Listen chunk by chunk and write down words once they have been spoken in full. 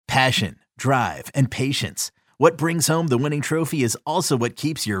Passion, drive, and patience. What brings home the winning trophy is also what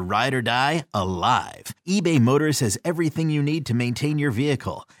keeps your ride or die alive. eBay Motors has everything you need to maintain your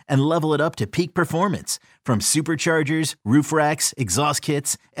vehicle and level it up to peak performance, from superchargers, roof racks, exhaust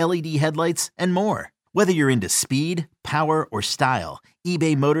kits, LED headlights, and more. Whether you're into speed, power, or style,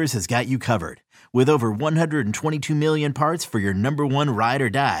 eBay Motors has got you covered. With over 122 million parts for your number one ride or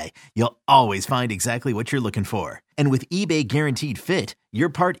die, you'll always find exactly what you're looking for. And with eBay Guaranteed Fit, your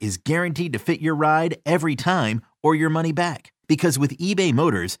part is guaranteed to fit your ride every time or your money back. Because with eBay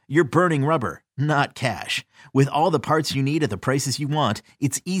Motors, you're burning rubber, not cash. With all the parts you need at the prices you want,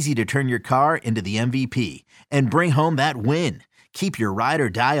 it's easy to turn your car into the MVP and bring home that win. Keep your ride or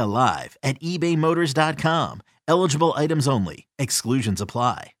die alive at ebaymotors.com. Eligible items only. Exclusions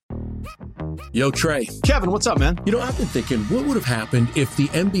apply. Yo, Trey. Kevin, what's up, man? You know, I've been thinking, what would have happened if the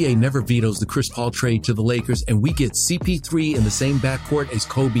NBA never vetoes the Chris Paul trade to the Lakers and we get CP3 in the same backcourt as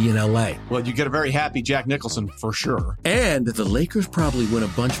Kobe in LA? Well, you get a very happy Jack Nicholson for sure. And the Lakers probably win a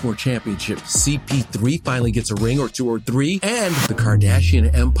bunch more championships. CP3 finally gets a ring or two or three, and the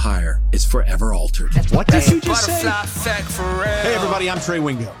Kardashian empire is forever altered. What did you just say? Hey, everybody, I'm Trey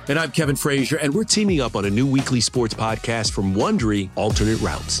Wingo. And I'm Kevin Frazier, and we're teaming up on a new weekly sports podcast from Wondery, Alternate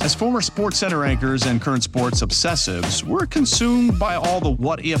Routes. As former Sports Center anchors and current sports obsessives, we're consumed by all the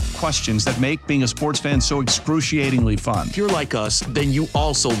what-if questions that make being a sports fan so excruciatingly fun. If you're like us, then you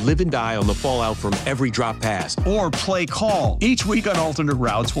also live and die on the fallout from every drop pass. Or play call. Each week on Alternate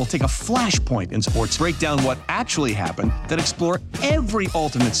Routes, we'll take a flashpoint in sports, break down what actually happened, then explore every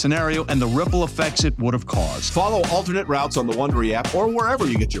alternate scenario and the ripple effects it would have caused. Follow Alternate Routes on the Wondery app or wherever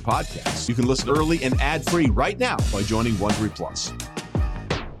you get your podcasts. You can listen early and ad-free right now by joining Wondery Plus.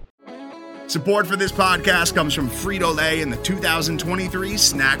 Support for this podcast comes from Frito-Lay and the 2023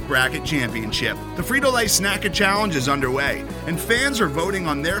 Snack Bracket Championship. The Frito-Lay Snack-A Challenge is underway, and fans are voting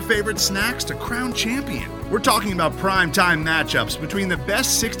on their favorite snacks to crown champion. We're talking about prime-time matchups between the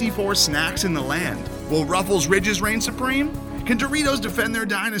best 64 snacks in the land. Will Ruffles Ridges reign supreme? Can Doritos defend their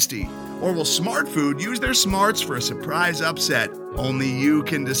dynasty? Or will Smart Food use their smarts for a surprise upset? Only you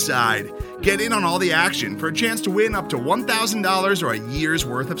can decide. Get in on all the action for a chance to win up to $1,000 or a year's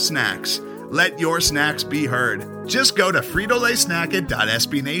worth of snacks. Let your snacks be heard. Just go to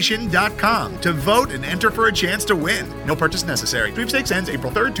fritolaysnacket.sbnation.com to vote and enter for a chance to win. No purchase necessary. Sweepstakes ends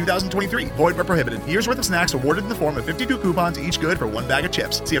April 3rd, 2023. Void where prohibited. Year's worth of snacks awarded in the form of 52 coupons, each good for one bag of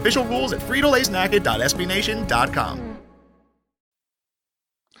chips. See official rules at fritolaysnacket.sbnation.com.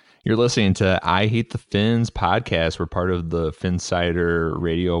 You're listening to I Hate the Fins podcast. We're part of the Finsider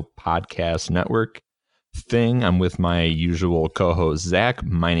Radio Podcast Network thing. I'm with my usual co-host, Zach.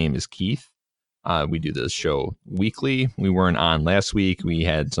 My name is Keith. We do this show weekly. We weren't on last week. We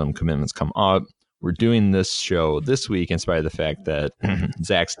had some commitments come up. We're doing this show this week in spite of the fact that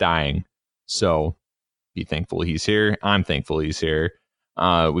Zach's dying. So be thankful he's here. I'm thankful he's here.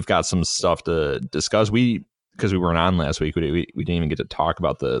 We've got some stuff to discuss. Because we weren't on last week, we didn't even get to talk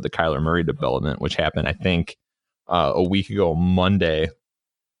about the Kyler Murray development, which happened, I think, a week ago, Monday.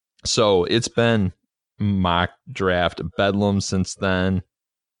 So it's been mock draft bedlam since then.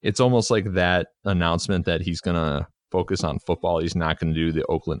 It's almost like that announcement that he's going to focus on football. He's not going to do the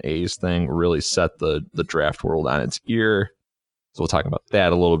Oakland A's thing, really set the draft world on its ear. So we'll talk about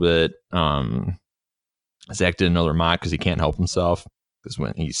that a little bit. Zach did another mock because he can't help himself. Because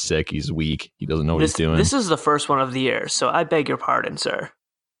when he's sick, he's weak. He doesn't know what he's doing. This is the first one of the year, so I beg your pardon, sir.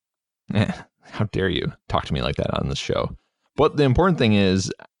 How dare you talk to me like that on this show? But the important thing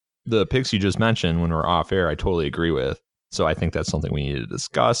is, the picks you just mentioned when we're off air, I totally agree with. So I think that's something we need to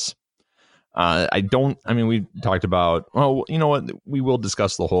discuss. We talked about, well, you know what? We will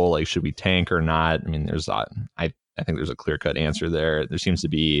discuss the whole, like, should we tank or not? I mean, I think there's a clear-cut answer there. There seems to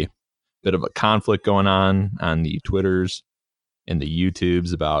be a bit of a conflict going on the Twitters and the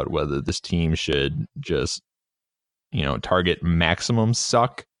YouTubes about whether this team should just, target maximum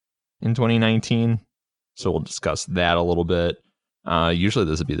suck in 2019. So we'll discuss that a little bit. Usually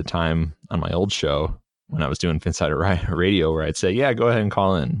this would be the time on my old show when I was doing Finsider Radio where I'd say, yeah, go ahead and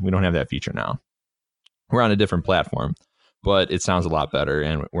call in. We don't have that feature now. We're on a different platform, but it sounds a lot better,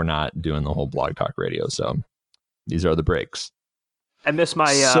 and we're not doing the whole Blog Talk Radio. So these are the breaks. I miss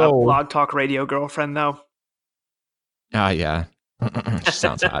my Blog Talk Radio girlfriend, though. Yeah. She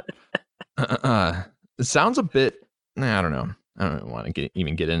sounds hot. It sounds a bit, I don't know. I don't want to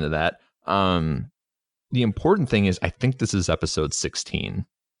even get into that. The important thing is, I think this is episode 16.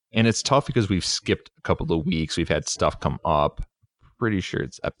 And it's tough because we've skipped a couple of weeks. We've had stuff come up. Pretty sure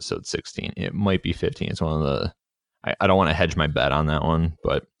it's episode 16. It might be 15. It's one of the, I don't want to hedge my bet on that one.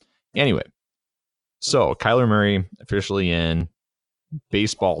 But anyway, so Kyler Murray officially in.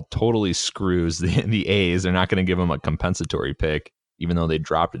 baseball totally screws the A's. They're not going to give him a compensatory pick, even though they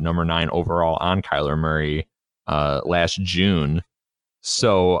dropped at number 9 overall on Kyler Murray last June.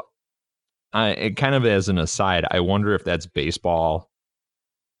 So it kind of as an aside, I wonder if that's baseball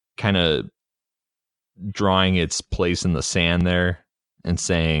kind of drawing its place in the sand there and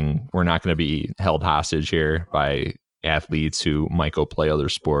saying we're not going to be held hostage here by athletes who might go play other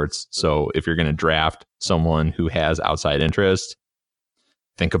sports. So if you're going to draft someone who has outside interest,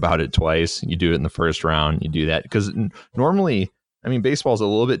 think about it twice. You do it in the first round. You do that because normally, I mean, baseball's a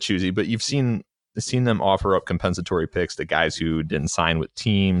little bit choosy, but you've seen them offer up compensatory picks to guys who didn't sign with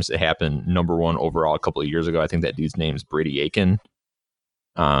teams. It happened number 1 overall a couple of years ago. I think that dude's name's Brady Aiken.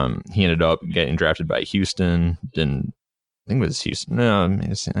 He ended up getting drafted by Houston. I think it was Houston. No,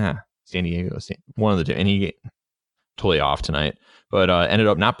 San Diego. One of the two. And he totally off tonight, but ended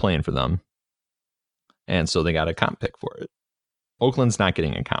up not playing for them. And so they got a comp pick for it. Oakland's not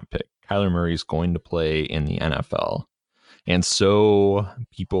getting a comp pick. Kyler Murray's going to play in the NFL. And so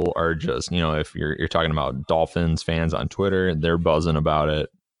people are just, if you're talking about Dolphins fans on Twitter, they're buzzing about it.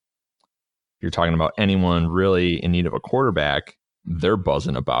 If you're talking about anyone really in need of a quarterback, they're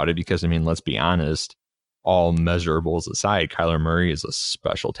buzzing about it because, I mean, let's be honest, all measurables aside, Kyler Murray is a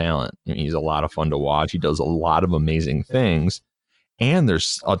special talent. I mean, he's a lot of fun to watch. He does a lot of amazing things, and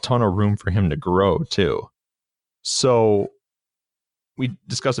there's a ton of room for him to grow too. So we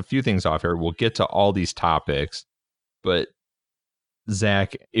discussed a few things off here. We'll get to all these topics, but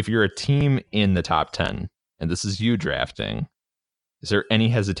Zach, if you're a team in the top 10, and this is you drafting, is there any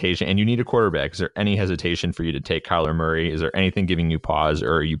hesitation, and you need a quarterback, is there any hesitation for you to take Kyler Murray? Is there anything giving you pause,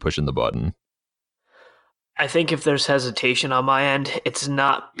 or are you pushing the button? I think if there's hesitation on my end, it's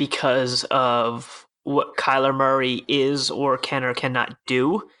not because of what Kyler Murray is or can or cannot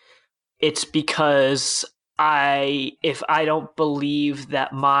do. It's because if I don't believe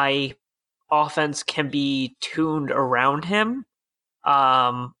that my offense can be tuned around him,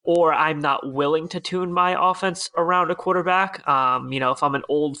 or I'm not willing to tune my offense around a quarterback, if I'm an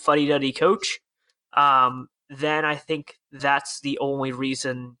old fuddy-duddy coach, then I think that's the only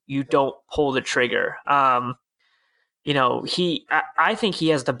reason you don't pull the trigger. I think he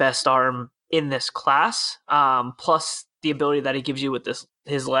has the best arm in this class, plus the ability that he gives you with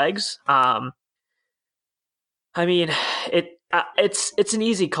his legs. It's an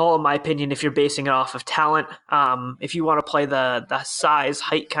easy call in my opinion if you're basing it off of talent. If you want to play the size,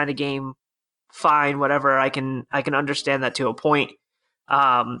 height kind of game, fine, whatever. I can understand that to a point.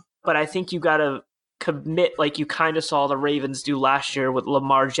 But I think you got to commit like you kind of saw the Ravens do last year with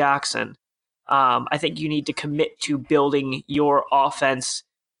Lamar Jackson. I think you need to commit to building your offense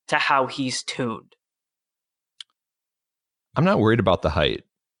to how he's tuned. I'm not worried about the height.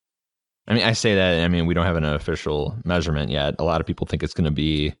 I mean, I say that, we don't have an official measurement yet. A lot of people think it's going to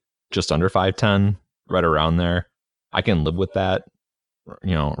be just under 5'10", right around there. I can live with that.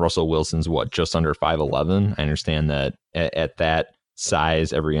 Russell Wilson's just under 5'11". I understand that at that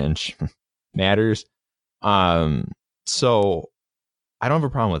size, every inch matters. So I don't have a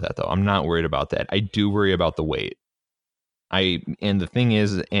problem with that, though. I'm not worried about that. I do worry about the weight. And the thing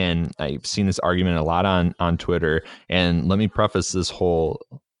is, and I've seen this argument a lot on Twitter, and let me preface this whole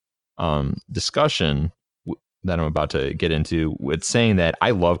discussion that I'm about to get into with saying that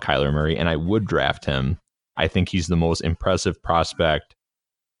I love Kyler Murray and I would draft him. I think he's the most impressive prospect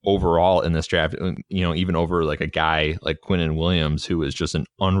overall in this draft, even over like a guy like Quinnen Williams, who is just an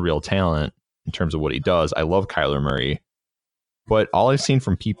unreal talent in terms of what he does. I love Kyler Murray, but all I've seen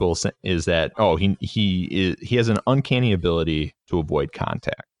from people is that, he has an uncanny ability to avoid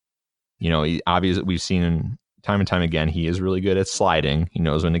contact. Obviously we've seen time and time again, he is really good at sliding. He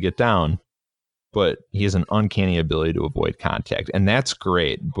knows when to get down, but he has an uncanny ability to avoid contact. And that's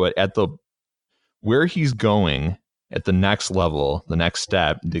great. But where he's going at the next level, the next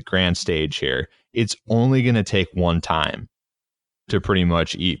step, the grand stage here, it's only going to take one time to pretty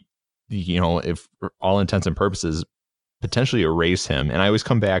much if for all intents and purposes, potentially erase him. And I always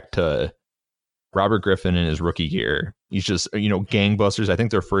come back to Robert Griffin in his rookie year. He's just, gangbusters. I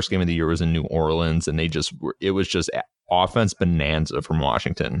think their first game of the year was in New Orleans, and it was just offense bonanza from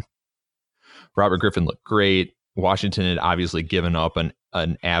Washington. Robert Griffin looked great. Washington had obviously given up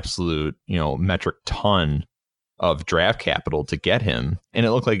an absolute, metric ton of draft capital to get him. And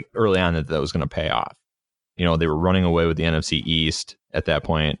it looked like early on that was going to pay off. They were running away with the NFC East at that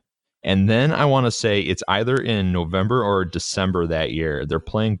point. And then I want to say it's either in November or December that year. They're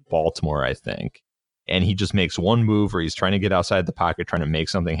playing Baltimore, I think. And he just makes one move where he's trying to get outside the pocket, trying to make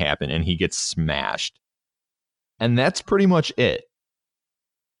something happen, and he gets smashed. And that's pretty much it.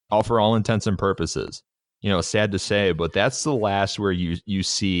 For all intents and purposes. sad to say, but that's the last where you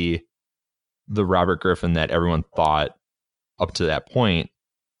see the Robert Griffin that everyone thought up to that point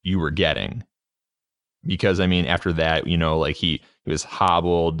you were getting. Because I mean, after that, like he was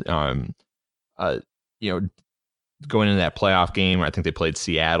hobbled, going into that playoff game where I think they played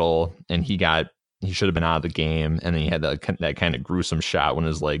Seattle, and he should have been out of the game, and then he had that kind of gruesome shot when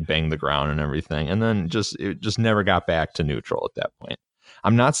his leg banged the ground and everything, and then it just never got back to neutral at that point.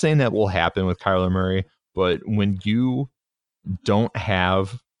 I'm not saying that will happen with Kyler Murray, but when you don't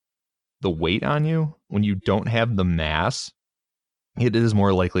have the weight on you, when you don't have the mass, it is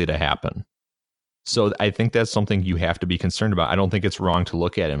more likely to happen. So I think that's something you have to be concerned about. I don't think it's wrong to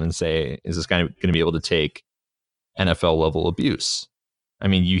look at him and say, is this guy going to be able to take NFL level abuse? I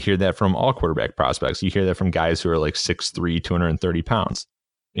mean, you hear that from all quarterback prospects. You hear that from guys who are like 6'3", 230 pounds.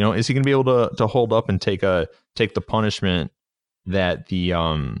 Is he going to be able to hold up and take the punishment that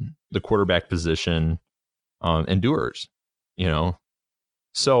the quarterback position endures?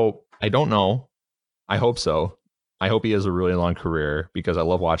 So I don't know. I hope so. I hope he has a really long career because I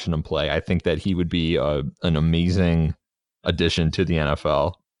love watching him play. I think that he would be an amazing addition to the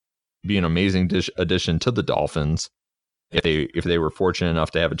NFL, be an amazing addition to the Dolphins if they were fortunate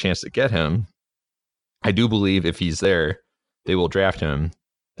enough to have a chance to get him. I do believe if he's there, they will draft him.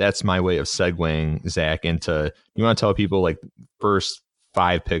 That's my way of segueing, Zach, into, you want to tell people like first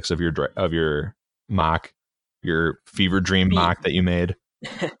 5 picks of your mock, your fever dream mock that you made?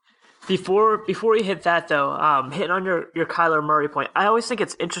 Before you hit that, though, hitting on your Kyler Murray point, I always think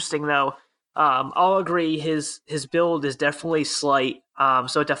it's interesting, though. I'll agree his build is definitely slight,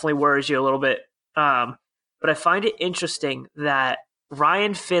 so it definitely worries you a little bit. But I find it interesting that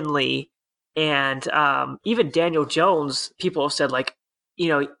Ryan Finley and even Daniel Jones, people have said, like,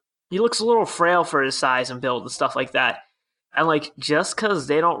 he looks a little frail for his size and build and stuff like that. And, like, just because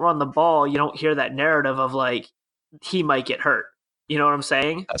they don't run the ball, you don't hear that narrative of, like, he might get hurt. You know what I'm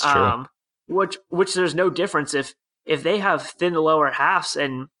saying? That's true. Which there's no difference if they have thin lower halves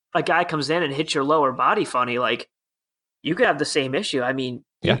and a guy comes in and hits your lower body funny, like, you could have the same issue. I mean,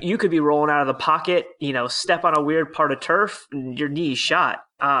 yeah. you could be rolling out of the pocket, step on a weird part of turf and your knee's shot.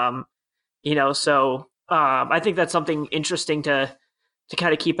 So I think that's something interesting to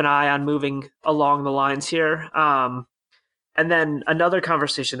kind of keep an eye on moving along the lines here. And then another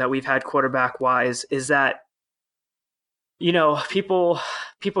conversation that we've had quarterback wise is that, people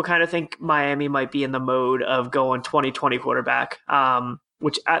kind of think Miami might be in the mode of going 2020 quarterback,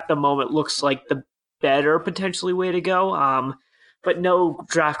 which at the moment looks like the better potentially way to go. But no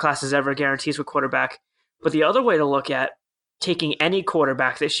draft class is ever guarantees with quarterback. But the other way to look at taking any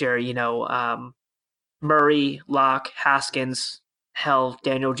quarterback this year, Murray, Locke, Haskins, hell,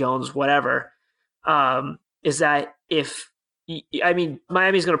 Daniel Jones, whatever, is that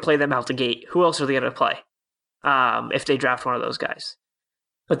Miami's going to play them out the gate. Who else are they going to play? If they draft one of those guys.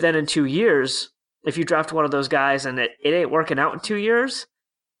 But then in 2 years, if you draft one of those guys and it ain't working out in 2 years,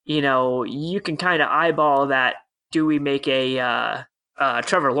 you can kind of eyeball that. Do we make a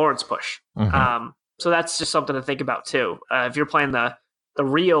Trevor Lawrence push? Mm-hmm. So that's just something to think about too. If you're playing the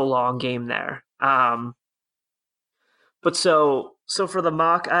real long game there. But so for the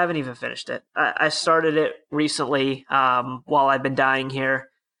mock, I haven't even finished it. I started it recently while I've been dying here.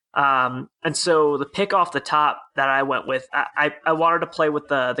 And so the pick off the top that I went with, I wanted to play with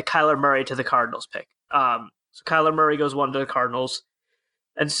the Kyler Murray to the Cardinals pick. So Kyler Murray goes 1 to the Cardinals.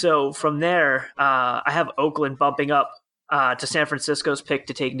 And so from there, I have Oakland bumping up to San Francisco's pick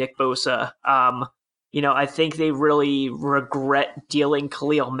to take Nick Bosa. I think they really regret dealing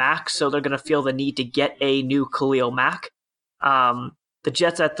Khalil Mack, so they're going to feel the need to get a new Khalil Mack. The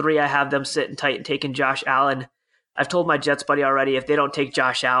Jets at 3, I have them sitting tight and taking Josh Allen. I've told my Jets buddy already, if they don't take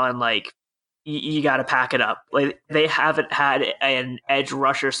Josh Allen, like, you got to pack it up. Like, they haven't had an edge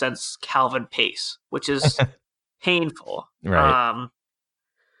rusher since Calvin Pace, which is painful. Right.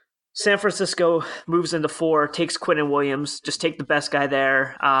 San Francisco moves into 4, takes Quinnen Williams, just take the best guy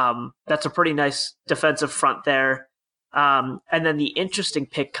there. That's a pretty nice defensive front there. And then the interesting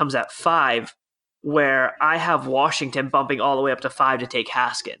pick comes at 5, where I have Washington bumping all the way up to 5 to take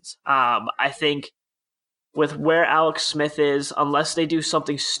Haskins. I think with where Alex Smith is, unless they do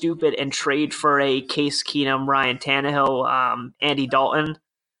something stupid and trade for a Case Keenum, Ryan Tannehill, Andy Dalton,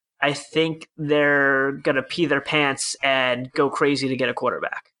 I think they're going to pee their pants and go crazy to get a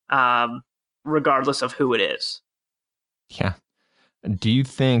quarterback. Regardless of who it is. Yeah. Do you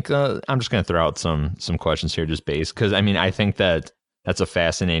think, I'm just going to throw out some questions here just based, because I think that's a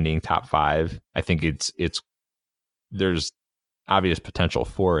fascinating top 5. I think there's obvious potential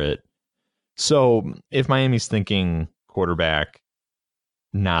for it. So if Miami's thinking quarterback,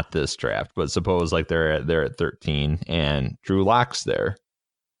 not this draft, but suppose like they're at 13 and Drew Lock's there.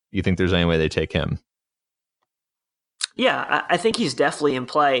 You think there's any way they take him? Yeah, I think he's definitely in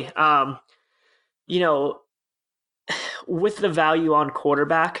play. With the value on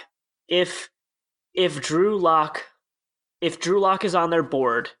quarterback, if Drew Lock is on their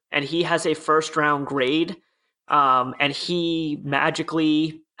board and he has a first round grade, and he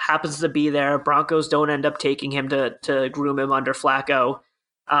magically happens to be there, Broncos don't end up taking him to groom him under Flacco.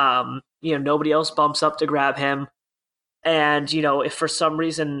 Nobody else bumps up to grab him. And, if for some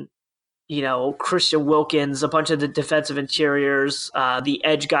reason, Christian Wilkins, a bunch of the defensive interiors, the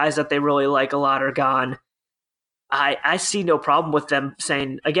edge guys that they really like a lot are gone, I see no problem with them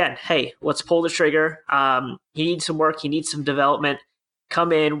saying, again, hey, let's pull the trigger. He needs some work. He needs some development.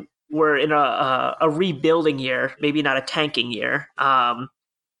 Come in. We're in a rebuilding year, maybe not a tanking year.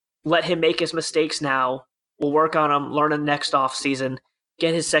 Let him make his mistakes now. We'll work on him, learn him next offseason,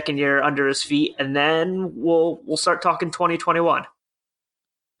 get his second year under his feet, and then we'll start talking 2021.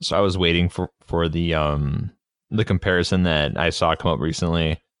 So I was waiting for the comparison that I saw come up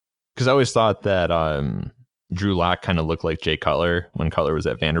recently, because I always thought that Drew Lock kind of looked like Jay Cutler when Cutler was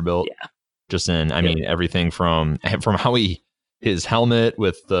at Vanderbilt. Yeah. Just in, I mean, everything from how his helmet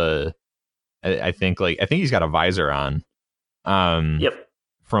with the, I think he's got a visor on. Yep.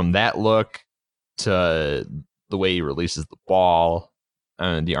 From that look to the way he releases the ball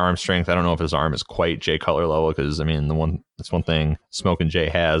and the arm strength. I don't know if his arm is quite Jay Cutler level, because I mean, that's one thing Smoking Jay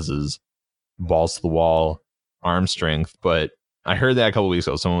has is balls to the wall arm strength. But I heard that a couple weeks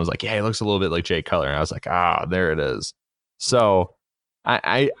ago. Someone was like, yeah, he looks a little bit like Jay Cutler. And I was like, there it is. So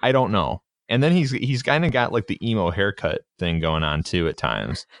I don't know. And then he's kind of got like the emo haircut thing going on too at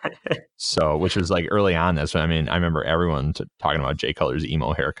times. So, which was like early on this. I mean, I remember everyone talking about Jay Cutler's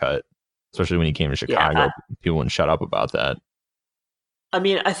emo haircut, especially when he came to Chicago. People wouldn't shut up about that. I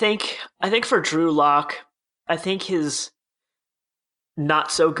mean, I think for Drew Lock, I think his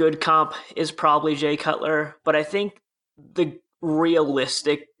not so good comp is probably Jay Cutler, but I think the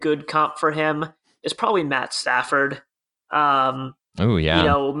realistic good comp for him is probably Matt Stafford. Oh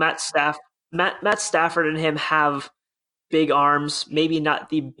yeah. Matt Stafford and him have big arms, maybe not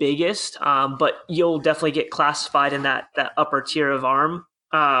the biggest, but you'll definitely get classified in that upper tier of arm.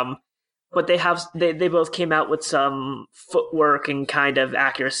 But they both came out with some footwork and kind of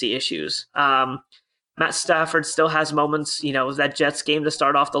accuracy issues. Matt Stafford still has moments, that Jets game to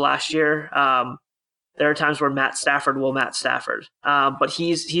start off the last year. There are times where Matt Stafford will Matt Stafford. But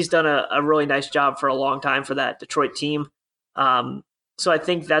he's done a really nice job for a long time for that Detroit team. So I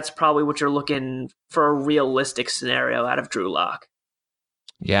think that's probably what you're looking for, a realistic scenario out of Drew Lock.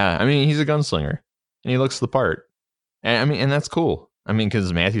 Yeah, I mean, he's a gunslinger and he looks the part. And that's cool. I mean,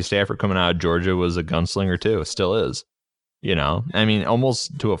 because Matthew Stafford coming out of Georgia was a gunslinger too. Still is. I mean,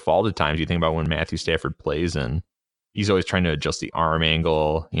 almost to a fault at times. You think about when Matthew Stafford plays and he's always trying to adjust the arm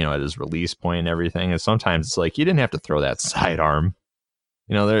angle, at his release point and everything. And sometimes it's like, you didn't have to throw that sidearm.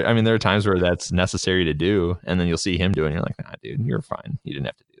 There are times where that's necessary to do, and then you'll see him do it, and you're like, nah, dude, you're fine. You didn't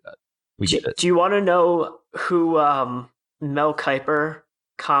have to do that. We get it. Do you want to know who Mel Kiper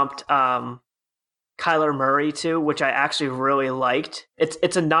comped Kyler Murray to, which I actually really liked?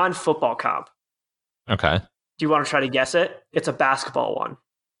 It's a non-football comp. Okay. Do you want to try to guess it? It's a basketball one.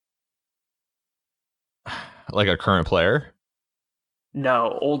 Like a current player?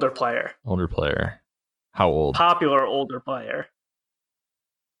 No, older player. Older player. How old? Popular older player.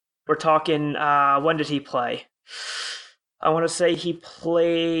 We're talking, when did he play? I want to say he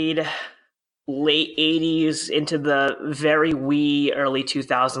played late 80s into the very wee early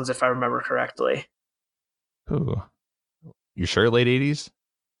 2000s, if I remember correctly. Ooh. You sure late 80s?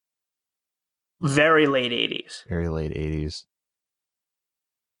 Very late 80s. Very late 80s.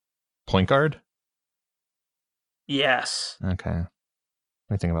 Point guard? Yes. Okay. Let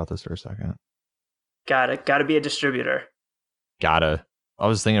me think about this for a second. Gotta be a distributor. I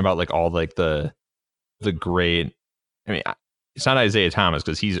was thinking about like all like the great. I mean, it's not Isaiah Thomas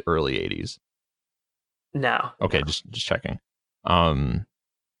because he's early 80s. No. Okay, just checking.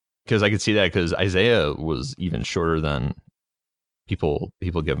 Because I could see that because Isaiah was even shorter than people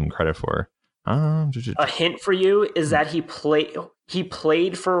give him credit for. A hint for you is that he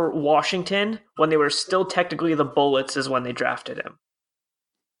played for Washington when they were still technically the Bullets is when they drafted him.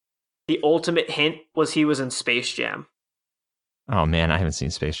 The ultimate hint was he was in Space Jam. Oh man, I haven't seen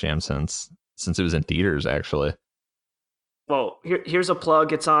Space Jam since it was in theaters, actually. Well, here's a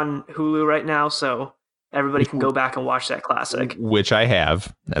plug. It's on Hulu right now, so everybody can go back and watch that classic. Which I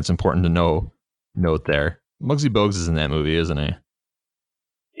have. That's important to note there. Muggsy Bogues is in that movie, isn't he?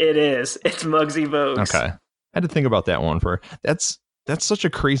 It is. It's Muggsy Bogues. Okay. I had to think about that one that's such a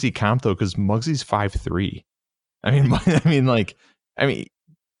crazy comp though, because Muggsy's 5'3". I mean,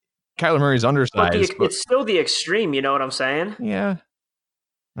 Kyler Murray's undersized. But it's still the extreme, you know what I'm saying? Yeah.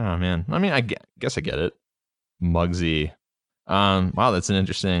 Oh man. I mean, I guess I get it. Muggsy. Wow, that's an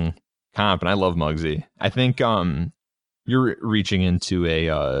interesting comp, and I love Muggsy. I think you're reaching into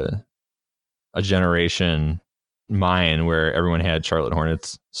a generation mine where everyone had Charlotte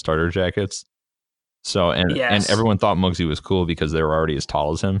Hornets starter jackets. So and everyone thought Muggsy was cool because they were already as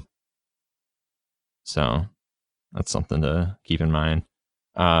tall as him. So that's something to keep in mind.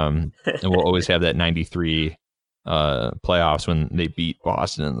 And we'll always have that 93 playoffs when they beat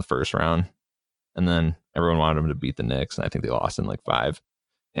Boston in the first round. And then everyone wanted them to beat the Knicks, and I think they lost in like 5.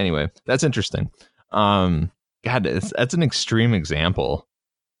 Anyway, that's interesting. God, that's an extreme example.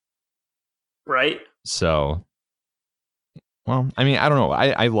 Right. So, well, I mean, I don't know.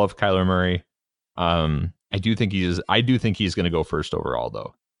 I love Kyler Murray. I do think he's going to go first overall,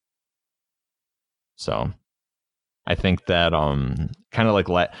 though. So, I think that kind of like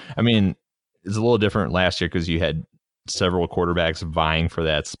I mean, it's a little different last year because you had several quarterbacks vying for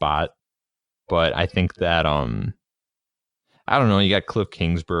that spot. But I think that I don't know. You got Cliff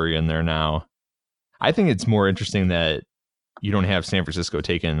Kingsbury in there now. I think it's more interesting that you don't have San Francisco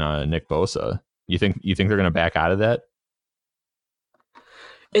taking Nick Bosa. You think they're going to back out of that?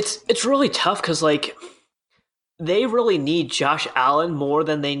 It's really tough because like they really need Josh Allen more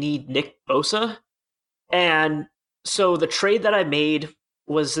than they need Nick Bosa, and so the trade that I made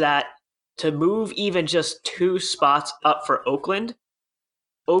was that to move even just 2 spots up for Oakland.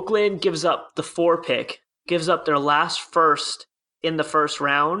 Oakland gives up the 4 pick, gives up their last first in the first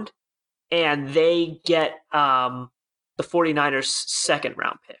round, and they get the 49ers' second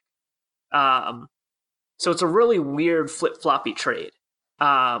round pick. So it's a really weird flip-floppy trade.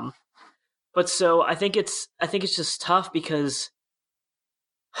 But so I think it's just tough because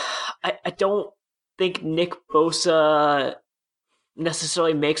I don't think Nick Bosa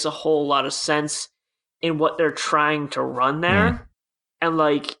necessarily makes a whole lot of sense in what they're trying to run there. And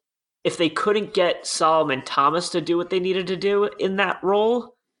like, if they couldn't get Solomon Thomas to do what they needed to do in that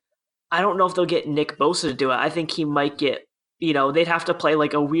role, I don't know if they'll get Nick Bosa to do it. I think he might get, they'd have to play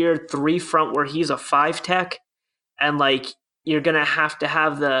like a weird 3 front where he's a 5 tech, and like you're gonna have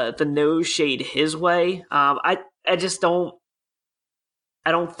the nose shade his way. I just don't.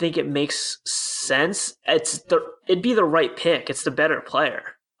 I don't think it makes sense. It'd be the right pick. It's the better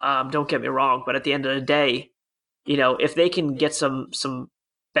player. Don't get me wrong, but at the end of the day, if they can get some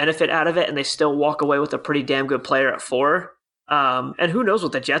benefit out of it and they still walk away with a pretty damn good player at 4, and who knows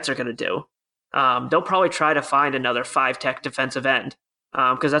what the Jets are going to do. They'll probably try to find another 5-tech defensive end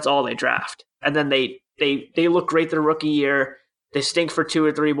because that's all they draft. And then they look great their rookie year. They stink for 2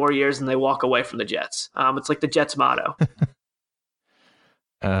 or 3 more years and they walk away from the Jets. It's like the Jets motto.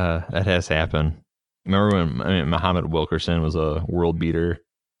 That has happened. Remember when Muhammad Wilkerson was a world beater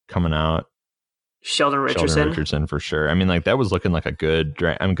coming out? Sheldon Richardson for sure. I mean, like that was looking like a good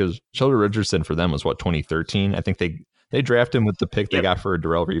draft. I mean, because Sheldon Richardson for them was 2013. I think they drafted him with the pick they got for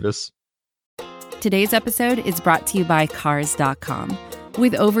Darrelle Revis. Today's episode is brought to you by Cars.com.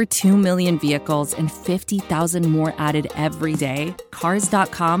 With over 2 million vehicles and 50,000 more added every day,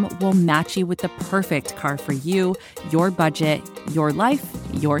 Cars.com will match you with the perfect car for you, your budget, your life,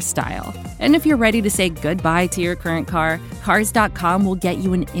 your style. And if you're ready to say goodbye to your current car, Cars.com will get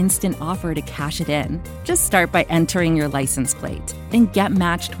you an instant offer to cash it in. Just start by entering your license plate and get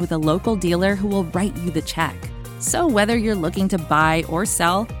matched with a local dealer who will write you the check. So whether you're looking to buy or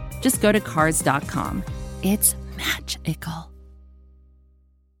sell, just go to Cars.com. It's magical.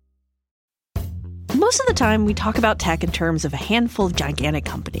 Most of the time, we talk about tech in terms of a handful of gigantic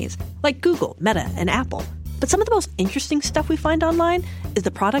companies, like Google, Meta, and Apple. But some of the most interesting stuff we find online is the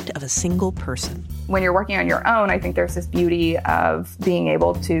product of a single person. When you're working on your own, I think there's this beauty of being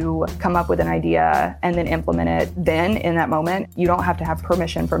able to come up with an idea and then implement it then in that moment. You don't have to have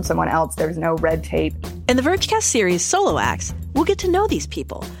permission from someone else. There's no red tape. In the Vergecast series Solo Acts, we'll get to know these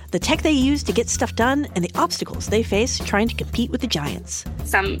people, the tech they use to get stuff done, and the obstacles they face trying to compete with the giants.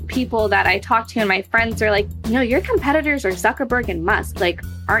 Some people that I talk to and my friends are like, your competitors are Zuckerberg and Musk. Like,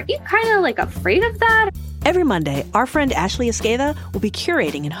 aren't you kind of like afraid of that? Every Monday, our friend Ashley Esqueda will be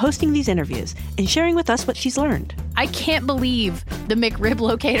curating and hosting these interviews and sharing with us what she's learned. I can't believe the McRib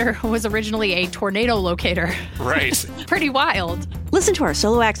locator was originally a tornado locator. Right. Pretty wild. Listen to our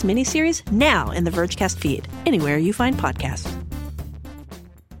Solo Acts miniseries now in the Vergecast feed, anywhere you find podcasts.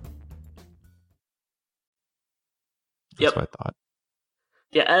 That's what I thought.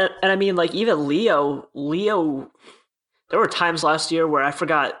 Yeah, and I mean, like, even Leo, there were times last year where I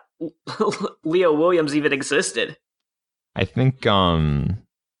forgot Leo Williams even existed. I think,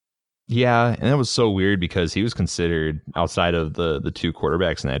 yeah, and it was so weird because he was considered, outside of the two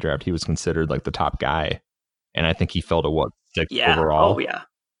quarterbacks in that draft, he was considered like the top guy. And I think he fell to what, 6th overall? Oh, yeah.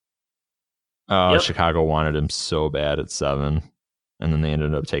 Yep. Chicago wanted him so bad at 7. And then they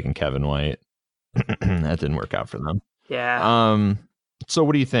ended up taking Kevin White. That didn't work out for them. Yeah. So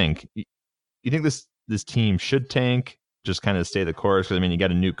what do you think? You think this team should tank, just kind of stay the course? Because, I mean, you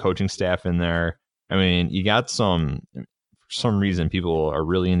got a new coaching staff in there. I mean, you got for some reason, people are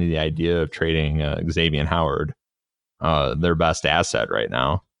really into the idea of trading Xavier Howard, their best asset right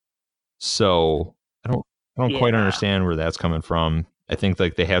now. So I don't quite understand where that's coming from. I think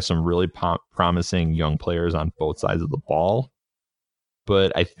like they have some really promising young players on both sides of the ball,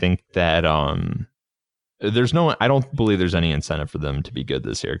 but I think that I don't believe there's any incentive for them to be good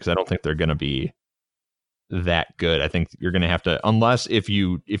this year, because I don't think they're going to be that good. I think you're going to have to, unless if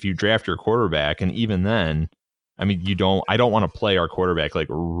you draft your quarterback, and even then, I mean, I don't want to play our quarterback like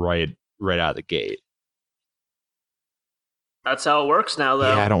right out of the gate. That's how it works now,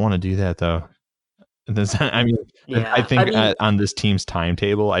 though. Yeah, I don't want to do that, though. I think on this team's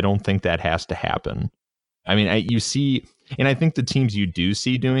timetable, I don't think that has to happen. I mean, you see, and I think the teams you do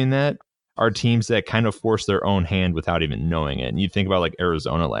see doing that are teams that kind of force their own hand without even knowing it. And you think about like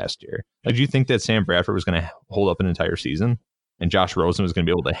Arizona last year. Like, do you think that Sam Bradford was going to hold up an entire season and Josh Rosen was going to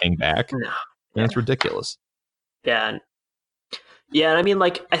be able to hang back? No. That's ridiculous. Yeah. Yeah. And I mean,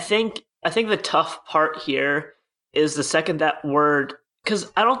 like, I think the tough part here is the second that word,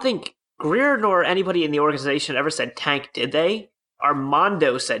 because I don't think Greer nor anybody in the organization ever said tank, did they?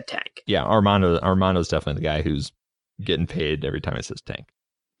 Armando said tank. Yeah, Armando's definitely the guy who's getting paid every time it says tank.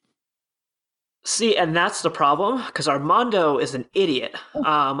 See, and that's the problem, because Armando is an idiot.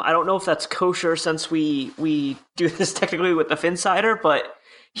 I don't know if that's kosher since we do this technically with the Finsider, but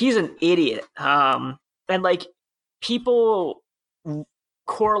he's an idiot. And like, people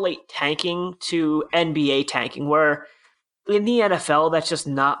correlate tanking to NBA tanking, where in the NFL that's just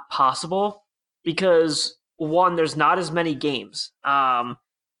not possible, because one, there's not as many games, and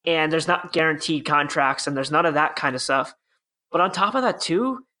there's not guaranteed contracts, and there's none of that kind of stuff. But on top of that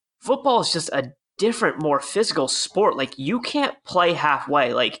too, football is just a different, more physical sport. Like, you can't play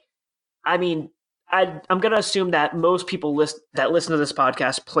halfway. Like, I mean, I'm going to assume that most people that listen to this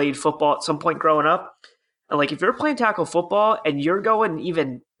podcast played football at some point growing up. And like, if you're playing tackle football and you're going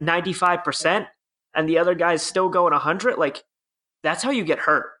even 95% and the other guy's still going 100, like, that's how you get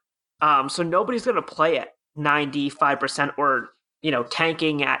hurt. So nobody's going to play at 95% or,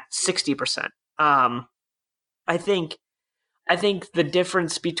 tanking at 60%. I think the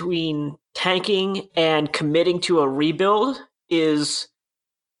difference between tanking and committing to a rebuild is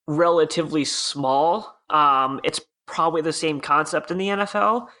relatively small. It's probably the same concept in the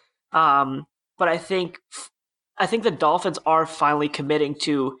NFL. But I think the Dolphins are finally committing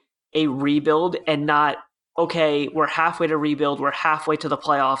to a rebuild and not, okay, we're halfway to rebuild, we're halfway to the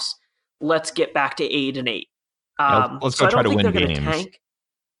playoffs, let's get back to 8-8. Let's go try to win games. Tank.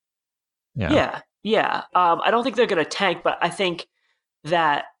 Yeah. I don't think they're going to tank, but I think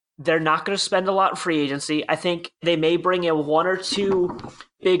that they're not going to spend a lot in free agency. I think they may bring in one or two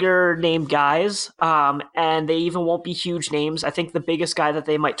bigger name guys, and they even won't be huge names. I think the biggest guy that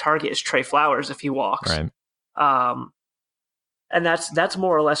they might target is Trey Flowers if he walks. Right. And that's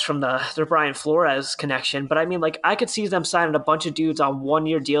more or less from the Brian Flores connection. But I mean, like, I could see them signing a bunch of dudes on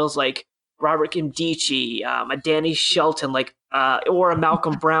 1-year deals, like Robert Nkemdiche, a Danny Shelton, like, or a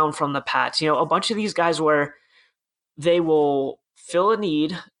Malcolm Brown from the Pats. A bunch of these guys where they will fill a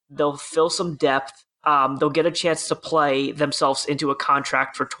need, they'll fill some depth, they'll get a chance to play themselves into a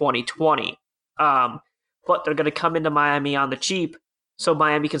contract for 2020. But they're going to come into Miami on the cheap, so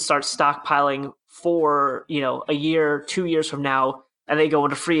Miami can start stockpiling for, a year, 2 years from now, and they go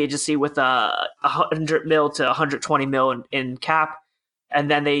into free agency with $100 million to $120 million in cap,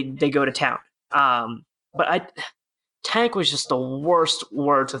 and then they go to town. But tank was just the worst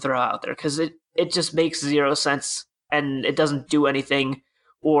word to throw out there, because it just makes zero sense, and it doesn't do anything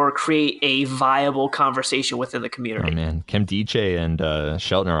or create a viable conversation within the community. Oh, man. Nkemdiche and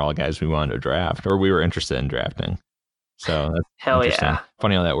Shelton are all guys we wanted to draft, or we were interested in drafting. So that's hell interesting. Yeah.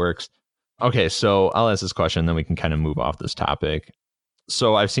 Funny how that works. Okay, so I'll ask this question, then we can kind of move off this topic.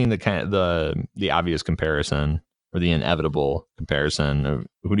 So I've seen the obvious comparison, or the inevitable comparison of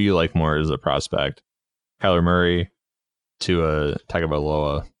who do you like more as a prospect, Kyler Murray to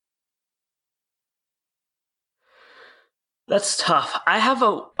Tagovailoa? That's tough. I have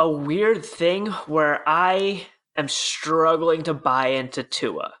a weird thing where I am struggling to buy into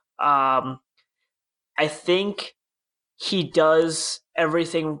Tua. I think he does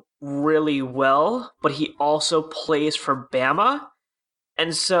everything really well, but he also plays for Bama.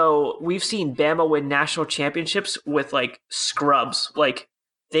 And so we've seen Bama win national championships with like scrubs. Like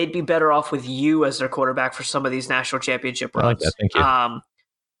they'd be better off with you as their quarterback for some of these national championship runs. I like that.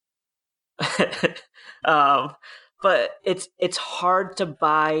 Thank you. But it's hard to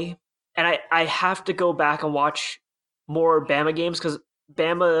buy, and I have to go back and watch more Bama games because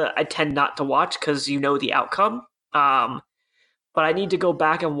Bama I tend not to watch because you know the outcome. But I need to go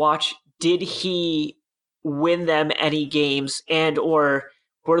back and watch. Did he win them any games, and or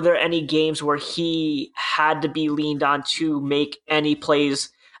were there any games where he had to be leaned on to make any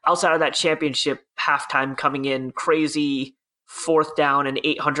plays outside of that championship halftime coming in crazy 4th down and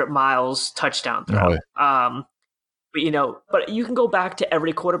 800 miles touchdown throw? Oh. But you can go back to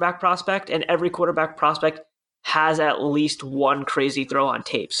every quarterback prospect, and every quarterback prospect has at least one crazy throw on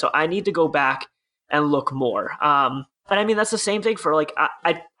tape. So I need to go back and look more. But I mean, that's the same thing for like,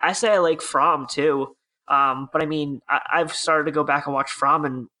 I say I like Fromm too. But I mean, I've started to go back and watch Fromm,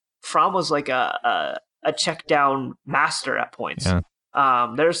 and Fromm was like a check down master at points.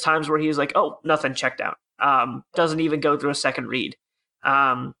 Yeah. There's times where he's like, oh, nothing, check down. Doesn't even go through a second read.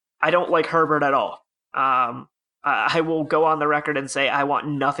 I don't like Herbert at all. I will go on the record and say I want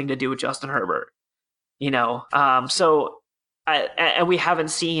nothing to do with Justin Herbert. And we haven't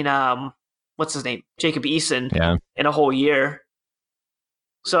seen what's his name, Jacob Eason, in a whole year.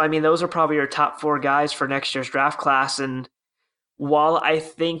 So I mean, those are probably your top 4 guys for next year's draft class. And while I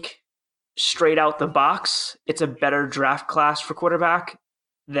think straight out the box, it's a better draft class for quarterback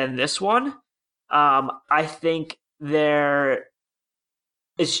than this one, I think there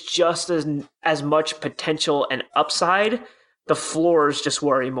is just as much potential and upside. The floors just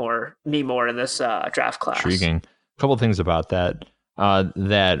worry me more in this draft class. Intriguing. A couple things about that.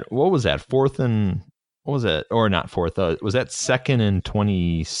 What was that? 4th and what was it? Or not 4th? Was that 2nd and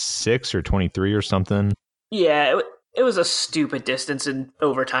 26 or 23 or something? Yeah, it was a stupid distance in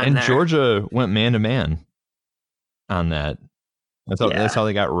overtime. And there. Georgia went man to man on that. That's how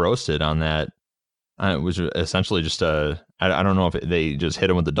they got roasted on that. It was essentially just I don't know if they just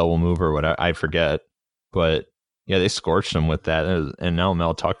hit him with the double move or what. I forget, but yeah, they scorched him with that. And now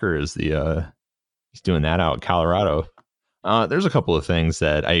Mel Tucker is he's doing that out in Colorado. There's a couple of things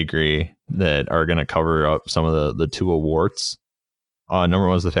that I agree that are going to cover up some of the Tua warts. Number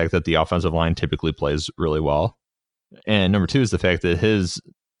one is the fact that the offensive line typically plays really well. And number 2 is the fact that his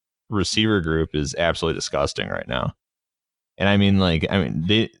receiver group is absolutely disgusting right now. And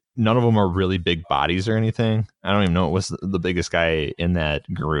none of them are really big bodies or anything. I don't even know what was the biggest guy in that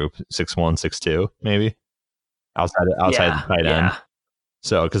group, 6'1", 6'2", maybe outside the tight end.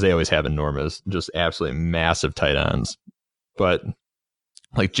 So, because they always have enormous, just absolutely massive tight ends. But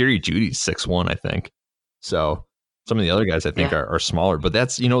like Jerry Jeudy's 6'1", I think. So some of the other guys I think are smaller, but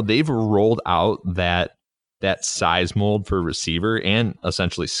that's, they've rolled out that size mold for receiver and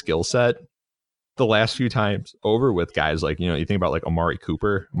essentially skill set the last few times over with guys like, you think about like Amari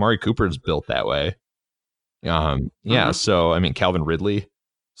Cooper. Amari Cooper is built that way. So, I mean, Calvin Ridley.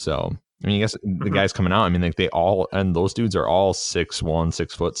 So, I mean, I guess the guys coming out, I mean, like they all, and those dudes are all 6'1",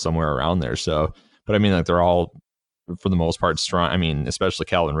 6 foot, somewhere around there. So, but I mean, like they're all, for the most part, strong. I mean, especially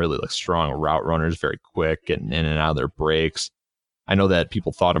Calvin Ridley, like strong route runners, very quick and in and out of their breaks. I know that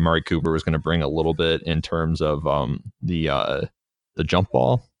people thought Amari Cooper was going to bring a little bit in terms of the jump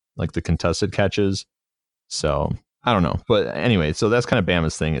ball, like the contested catches. So I don't know. But anyway, so that's kind of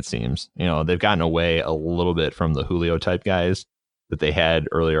Bama's thing, it seems. They've gotten away a little bit from the Julio type guys that they had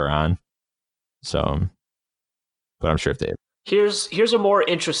earlier on. So, but I'm sure if they... Here's a more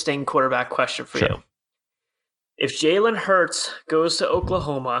interesting quarterback question for you. If Jalen Hurts goes to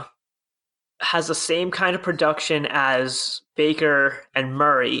Oklahoma, has the same kind of production as Baker and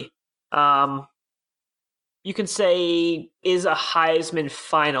Murray, you can say is a Heisman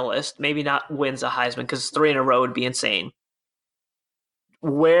finalist, maybe not wins a Heisman because 3 in a row would be insane.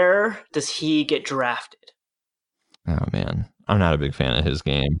 Where does he get drafted? Oh, man. I'm not a big fan of his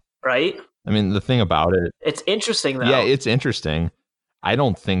game. Right? I mean, the thing about it... It's interesting, though. Yeah, it's interesting. I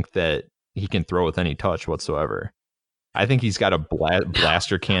don't think that he can throw with any touch whatsoever. I think he's got a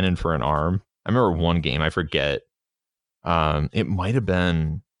blaster cannon for an arm. I remember one game, I forget. It might have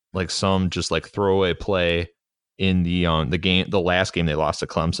been like some just like throwaway play in the last game they lost to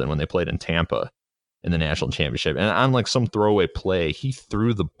Clemson when they played in Tampa in the national championship. And on like some throwaway play, he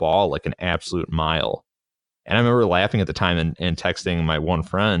threw the ball like an absolute mile. And I remember laughing at the time and texting my one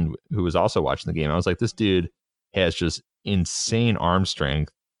friend who was also watching the game. I was like, this dude has just insane arm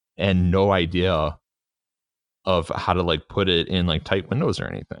strength and no idea of how to like put it in like tight windows or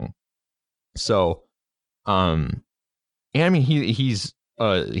anything. So, And I mean, he's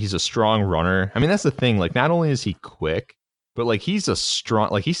a strong runner. I mean, that's the thing. Like, not only is he quick, but like he's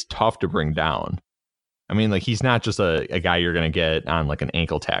he's tough to bring down. I mean, like he's not just a guy you're going to get on like an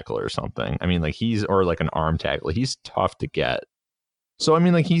ankle tackle or something. I mean, like or like an arm tackle. He's tough to get. So I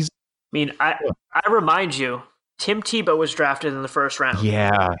mean, like I remind you, Tim Tebow was drafted in the first round.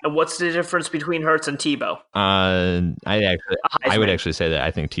 Yeah. And what's the difference between Hurts and Tebow? I would actually say that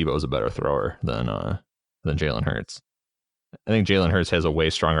I think Tebow is a better thrower than Jalen Hurts. I think Jalen Hurts has a way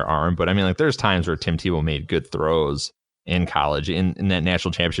stronger arm, but I mean, like there's times where Tim Tebow made good throws in college. In that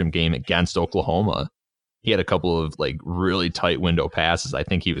national championship game against Oklahoma, he had a couple of like really tight window passes. I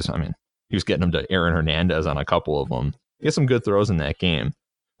think he was getting them to Aaron Hernandez on a couple of them. He had some good throws in that game.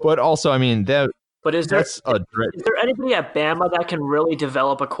 But also, I mean, is there anybody at Bama that can really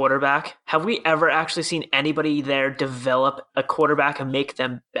develop a quarterback? Have we ever actually seen anybody there develop a quarterback and make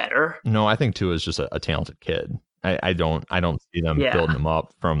them better? No, I think Tua is just a talented kid. I don't see them building them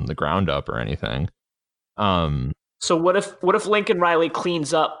up from the ground up or anything. So what if Lincoln Riley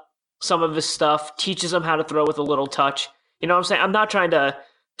cleans up some of his stuff, teaches him how to throw with a little touch? You know what I'm saying? I'm not trying to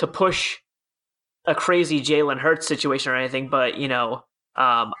push a crazy Jalen Hurts situation or anything, but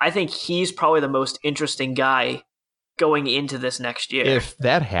I think he's probably the most interesting guy going into this next year. If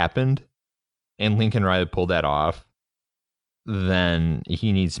that happened and Lincoln Riley pulled that off, then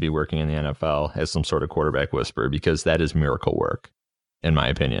he needs to be working in the NFL as some sort of quarterback whisperer, because that is miracle work, in my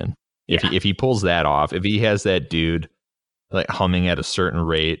opinion. If he pulls that off, if he has that dude like humming at a certain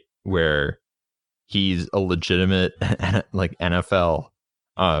rate where he's a legitimate like NFL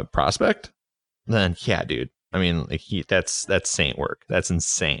prospect, then yeah, dude. I mean, like that's saint work. That's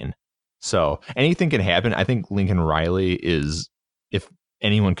insane. So anything can happen. I think Lincoln Riley if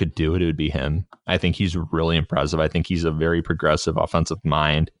anyone could do it, it would be him. I think he's really impressive. I think he's a very progressive offensive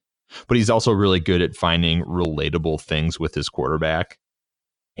mind, but he's also really good at finding relatable things with his quarterback.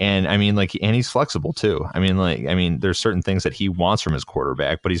 And I mean, like, and he's flexible too. I mean, there's certain things that he wants from his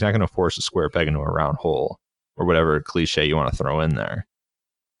quarterback, but he's not going to force a square peg into a round hole or whatever cliche you want to throw in there.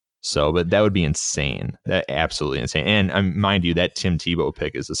 So, but that would be insane. That absolutely insane. And mind you, that Tim Tebow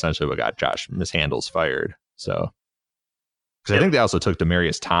pick is essentially what got Josh Mishandles fired. So, because I think they also took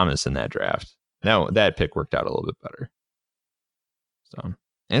Demaryius Thomas in that draft. Now that pick worked out a little bit better. So,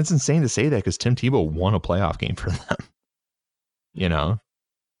 and it's insane to say that because Tim Tebow won a playoff game for them.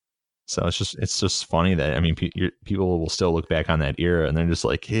 So it's just funny that, I mean, people will still look back on that era and they're just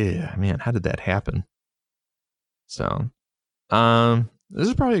like, yeah, man, how did that happen? So, this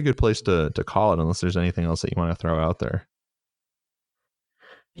is probably a good place to call it, unless there's anything else that you want to throw out there.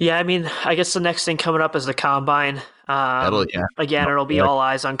 Yeah, I mean, I guess the next thing coming up is the Combine. Again, it'll be all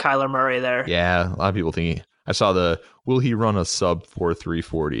eyes on Kyler Murray there. Yeah, a lot of people think. I saw will he run a sub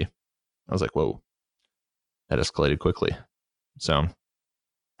 4.340? I was like, whoa, that escalated quickly. So,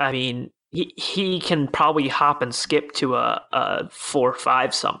 I mean, he can probably hop and skip to a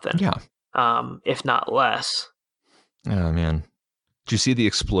 4.5 something. Yeah, if not less. Oh man, did you see the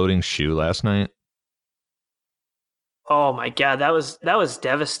exploding shoe last night? Oh my God, that was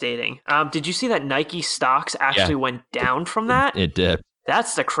devastating. Did you see that Nike stocks actually went down from that? It did.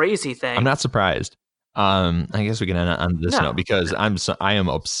 That's the crazy thing. I'm not surprised. I guess we can end on this note, because I am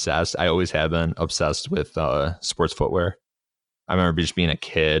obsessed. I always have been obsessed with sports footwear. I remember just being a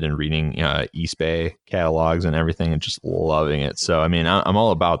kid and reading East Bay catalogs and everything and just loving it. So I mean, I'm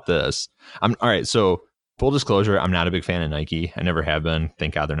all about this. All right. So full disclosure, I'm not a big fan of Nike. I never have been.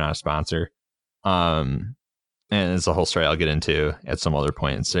 Thank God they're not a sponsor. And it's a whole story I'll get into at some other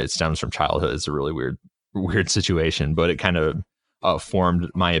point. It stems from childhood. It's a really weird situation, but it kind of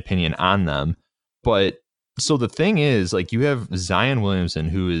formed my opinion on them. But so the thing is, like, you have Zion Williamson,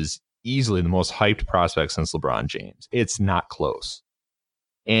 who is easily the most hyped prospect since LeBron James. It's not close.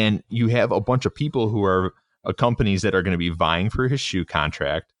 And you have a bunch of people who are companies that are going to be vying for his shoe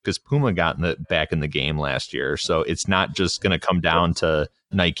contract, because Puma got back in the game last year. So it's not just going to come down to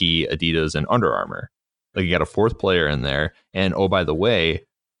Nike, Adidas, and Under Armour. Like, you got a fourth player in there. And oh, by the way,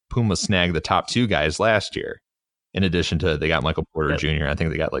 Puma snagged the top two guys last year. In addition to, they got Michael Porter Jr. I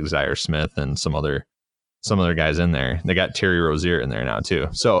think they got like Zaire Smith and some other guys in there. They got Terry Rozier in there now too.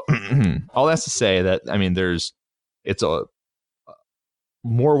 So all that's to say that, I mean, it's a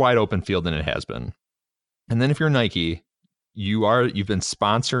more wide open field than it has been. And then if you're Nike, you've been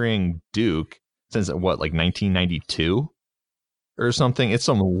sponsoring Duke since like 1992 or something. It's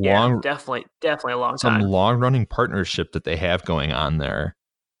some long, definitely a long time. Some long running partnership that they have going on there.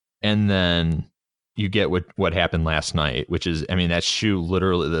 And then you get what happened last night, which is, I mean, that shoe,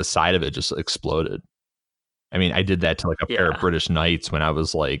 literally the side of it just exploded. I mean, I did that to like a pair of British Knights when I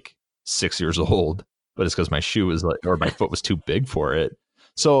was like 6 years old, but it's because my shoe was or my foot was too big for it.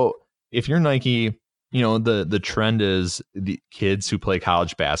 So if you're Nike, the trend is the kids who play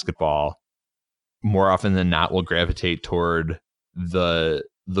college basketball more often than not will gravitate toward the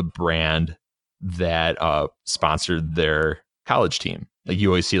brand that sponsored their college team. Like you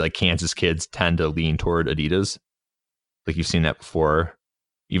always see like Kansas kids tend to lean toward Adidas. Like you've seen that before,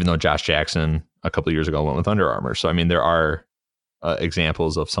 even though Josh Jackson a couple of years ago went with Under Armour. So, I mean, there are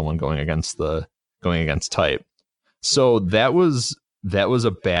examples of someone going against type. So that was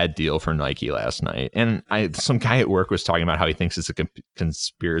a bad deal for Nike last night. And some guy at work was talking about how he thinks it's a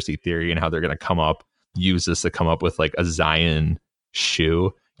conspiracy theory and how they're going to use this to come up with like a Zion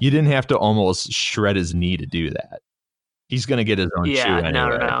shoe. You didn't have to almost shred his knee to do that. He's going to get his own shoe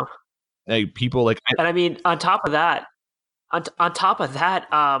anyway. No. Like people like, and I mean, on top of that, I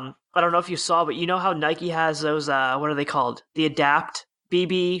don't know if you saw, but you know how Nike has those, what are they called? The Adapt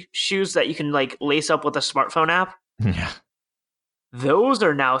BB shoes that you can like lace up with a smartphone app. Yeah. Those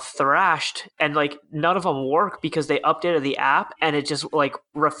are now thrashed, and like none of them work because they updated the app and it just like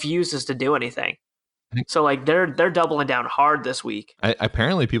refuses to do anything. So like they're doubling down hard this week.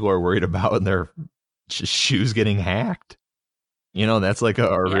 Apparently people are worried about their shoes getting hacked. That's like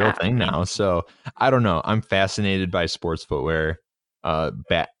a real thing now. So I don't know. I'm fascinated by sports footwear. I've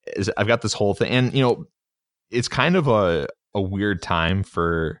got this whole thing, and it's kind of a weird time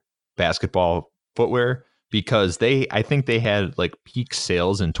for basketball footwear because I think they had like peak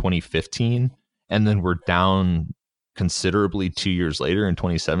sales in 2015 and then we're down considerably 2 years later in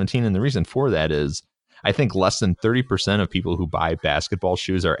 2017. And the reason for that is I think less than 30% of people who buy basketball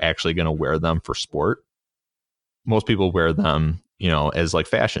shoes are actually going to wear them for sport. Most people wear them, as like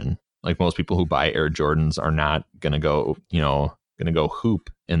fashion. Like most people who buy Air Jordans are not going to go hoop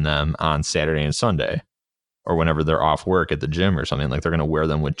in them on Saturday and Sunday or whenever they're off work at the gym or something. Like they're going to wear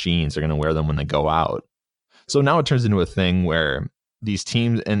them with jeans. They're going to wear them when they go out. So now it turns into a thing where these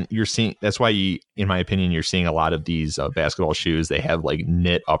teams, and you're seeing, that's why in my opinion, you're seeing a lot of these basketball shoes. They have like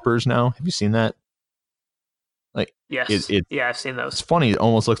knit uppers now. Have you seen that? Like, yes. Yeah, I've seen those. It's funny. It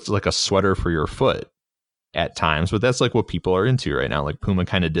almost looks like a sweater for your foot at times, but that's like what people are into right now. Like Puma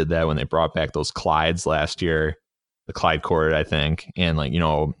kind of did that when they brought back those Clydes last year, the Clyde Court, I think. And like,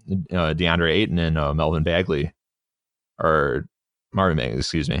 DeAndre Ayton and Melvin Bagley or Marvin Bagley,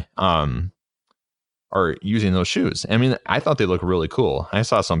 excuse me, are using those shoes. I mean, I thought they look really cool. I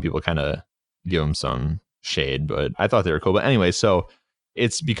saw some people kind of give them some shade, but I thought they were cool. But anyway, so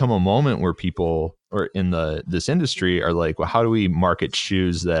it's become a moment where people or in this industry are like, well, how do we market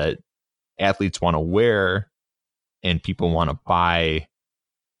shoes that athletes want to wear and people want to buy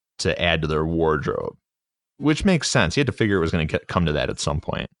to add to their wardrobe, which makes sense. You had to figure it was going to come to that at some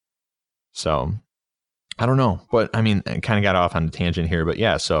point. So I don't know, but I mean, I kind of got off on a tangent here, but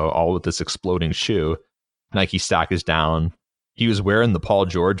yeah. So all with this exploding shoe, Nike stock is down. He was wearing the Paul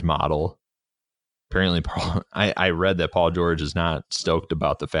George model. Apparently, I read that Paul George is not stoked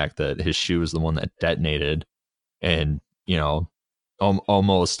about the fact that his shoe is the one that detonated and,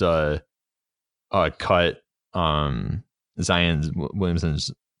 almost cut Zion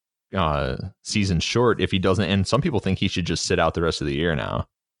Williamson's season short if he doesn't. And some people think he should just sit out the rest of the year now.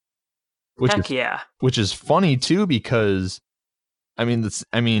 Which is funny too, because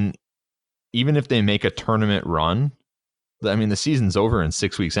even if they make a tournament run, the season's over in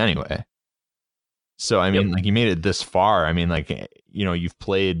 6 weeks anyway. So, like you made it this far. I mean, like, you've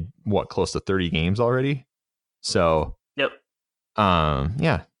played close to 30 games already. So,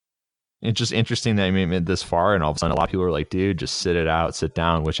 yeah, it's just interesting that you made it this far. And all of a sudden, a lot of people are like, dude, just sit it out, sit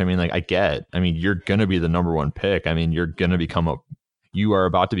down, which I get. You're going to be the number one pick. You're going to you are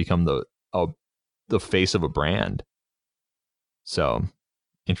about to become the face of a brand. So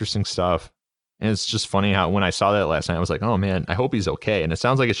interesting stuff. And it's just funny how when I saw that last night, I was like, oh man, I hope he's okay. And it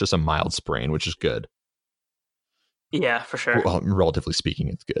sounds like it's just a mild sprain, which is good. Yeah, for sure. Well, relatively speaking,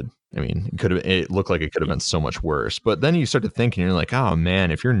 it's good. It looked like it could have been so much worse. But then you start to think and you're like, oh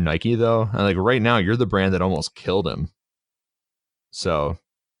man, if you're Nike though, like right now, you're the brand that almost killed him. So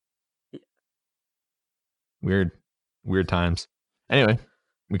weird times. Anyway,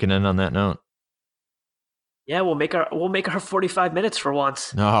 we can end on that note. Yeah, we'll make our 45 minutes for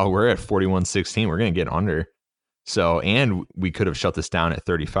once. No, we're at 41:16. We're gonna get under. So, and we could have shut this down at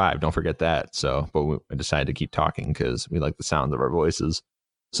 35. Don't forget that. So, but we decided to keep talking because we like the sound of our voices.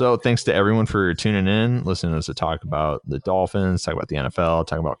 So, thanks to everyone for tuning in, listening to us to talk about the Dolphins, talk about the NFL,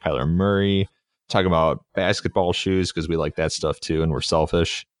 talk about Kyler Murray, talk about basketball shoes because we like that stuff too, and we're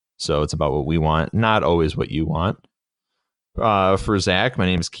selfish. So it's about what we want, not always what you want. For Zach, my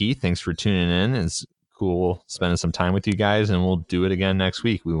name is Keith. Thanks for tuning in. It's cool spending some time with you guys, and we'll do it again next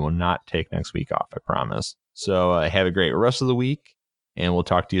week. We will not take next week off, I promise. So have a great rest of the week, and we'll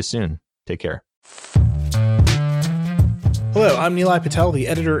talk to you soon. Take care. Hello, I'm Nilay Patel, the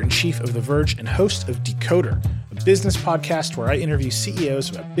editor-in-chief of The Verge and host of Decoder, a business podcast where I interview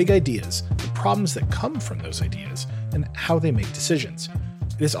CEOs about big ideas, the problems that come from those ideas, and how they make decisions.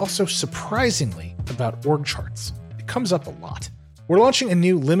 It is also surprisingly about org charts. It comes up a lot. We're launching a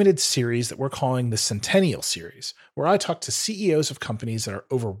new limited series that we're calling the Centennial Series, where I talk to CEOs of companies that are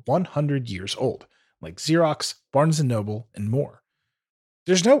over 100 years old, like Xerox, Barnes & Noble, and more.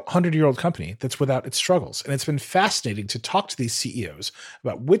 There's no 100-year-old company that's without its struggles, and it's been fascinating to talk to these CEOs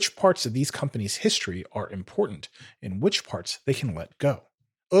about which parts of these companies' history are important and which parts they can let go.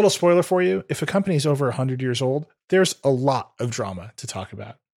 A little spoiler for you, if a company is over 100 years old, there's a lot of drama to talk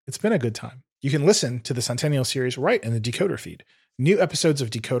about. It's been a good time. You can listen to the Centennial Series right in the Decoder feed. New episodes of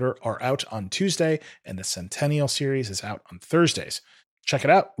Decoder are out on Tuesday, and the Centennial Series is out on Thursdays. Check it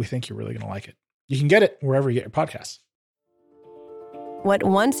out. We think you're really going to like it. You can get it wherever you get your podcasts. What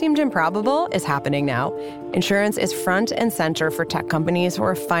once seemed improbable is happening now. Insurance is front and center for tech companies who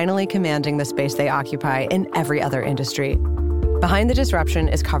are finally commanding the space they occupy in every other industry. Behind the disruption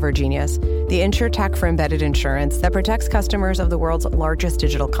is CoverGenius, the insurtech for embedded insurance that protects customers of the world's largest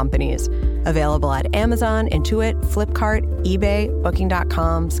digital companies. Available at Amazon, Intuit, Flipkart, eBay,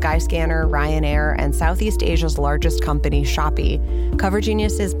 Booking.com, Skyscanner, Ryanair, and Southeast Asia's largest company, Shopee.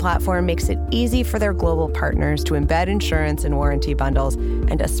 CoverGenius's platform makes it easy for their global partners to embed insurance and warranty bundles,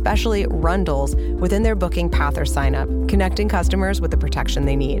 and especially rundles, within their booking path or sign-up, connecting customers with the protection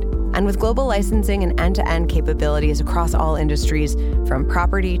they need. And with global licensing and end-to-end capabilities across all industries, from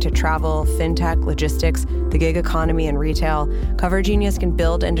property to travel, fintech, logistics, the gig economy, and retail, CoverGenius can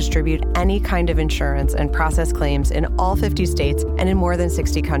build and distribute any kind of insurance and process claims in all 50 states and in more than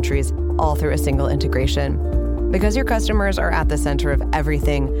 60 countries, all through a single integration. Because your customers are at the center of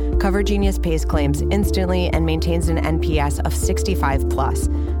everything, CoverGenius pays claims instantly and maintains an NPS of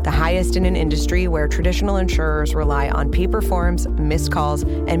 65+, the highest in an industry where traditional insurers rely on paper forms, missed calls,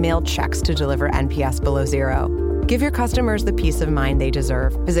 and mailed checks to deliver NPS below 0. Give your customers the peace of mind they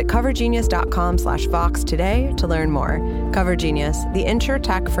deserve. Visit covergenius.com/Vox today to learn more. CoverGenius, the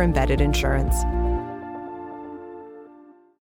insurtech for embedded insurance.